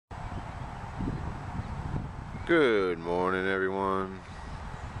Good morning, everyone.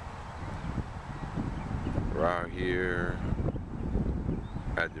 We're out here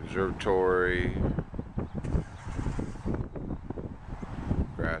at the observatory.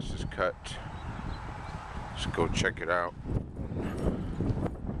 Grass is cut. Let's go check it out.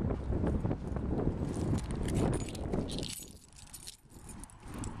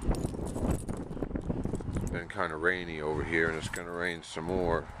 It's been kind of rainy over here, and it's going to rain some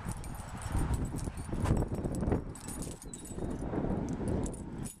more.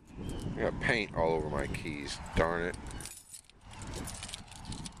 I got paint all over my keys, darn it.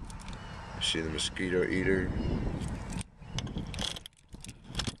 See the mosquito eater?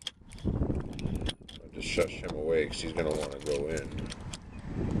 I just shush him away because he's going to want to go in.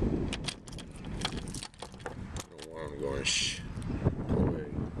 I don't want him going, shh, go away.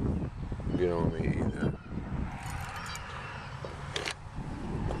 Get on me either.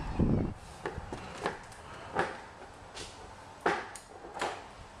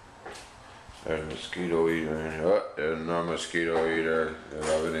 There's a mosquito eater. Oh, there's no mosquito eater. They're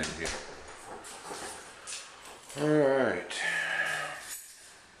rubbing in here. Alright.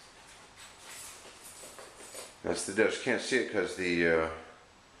 That's the desk. Can't see it because the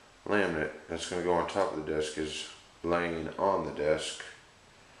laminate that's going to go on top of the desk is laying on the desk.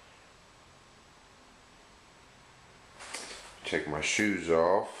 Take my shoes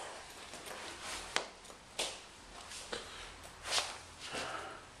off.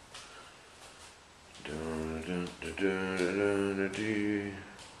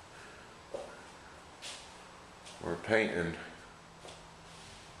 We're painting.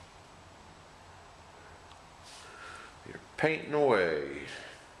 You're painting away.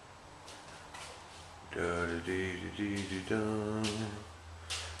 This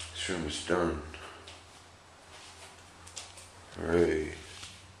room is done. Hooray.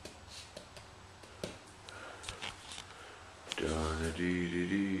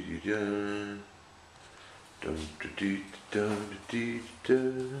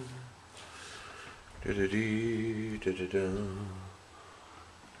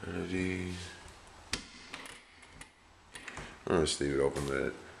 Let's leave it open a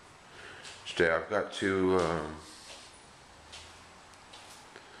minute. Today I've got to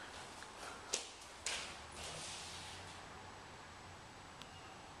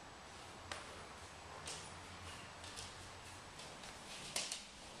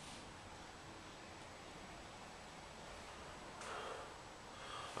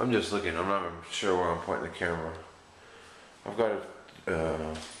I'm just looking. I'm not even sure where I'm pointing the camera. I've got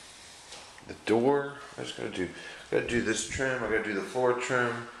the door. I just gotta do this trim. I gotta do the floor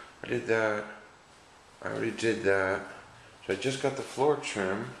trim. I did that. I already did that. So I just got the floor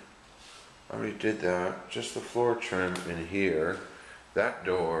trim. I already did that. Just the floor trim in here. That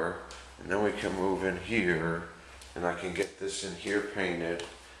door. And then we can move in here. And I can get this in here painted.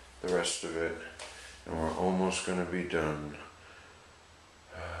 The rest of it. And we're almost gonna be done.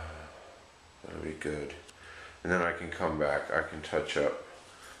 That'll be good. And then I can come back. I can touch up.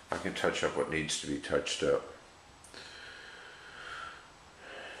 I can touch up what needs to be touched up.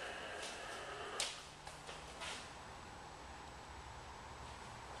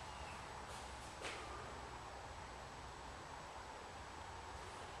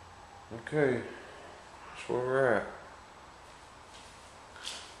 Okay, that's where we're at.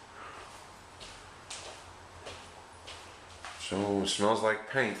 So it smells like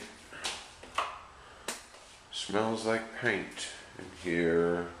paint. Smells like paint in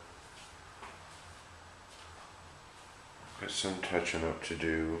here. Got some touching up to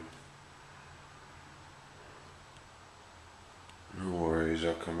do. No worries,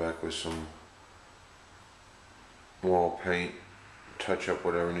 I'll come back with some wall paint. Touch up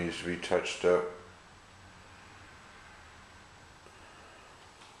whatever needs to be touched up.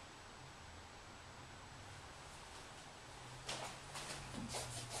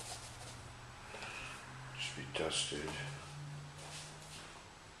 Just be dusted.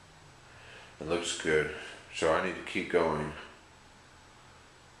 It looks good. So I need to keep going.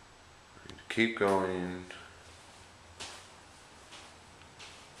 I need to keep going.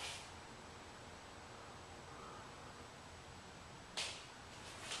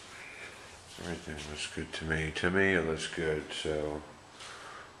 Everything looks good to me. To me, it looks good, so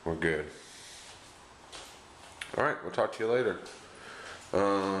we're good. Alright, we'll talk to you later.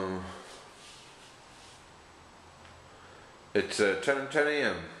 It's 10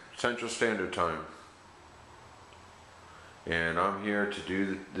 a.m. Central Standard Time. And I'm here to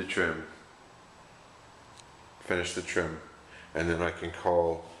do the trim. Finish the trim. And then I can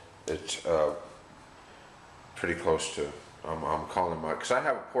call it pretty close to I'm calling my, because I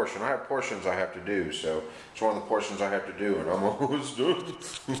have a portion. I have portions I have to do, so it's one of the portions I have to do, and I'm almost done.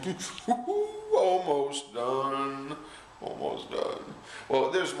 Almost done. Almost done. Well,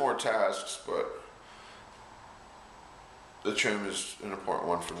 there's more tasks, but the trim is an important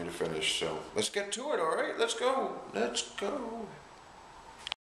one for me to finish. So let's get to it. All right, let's go. Let's go.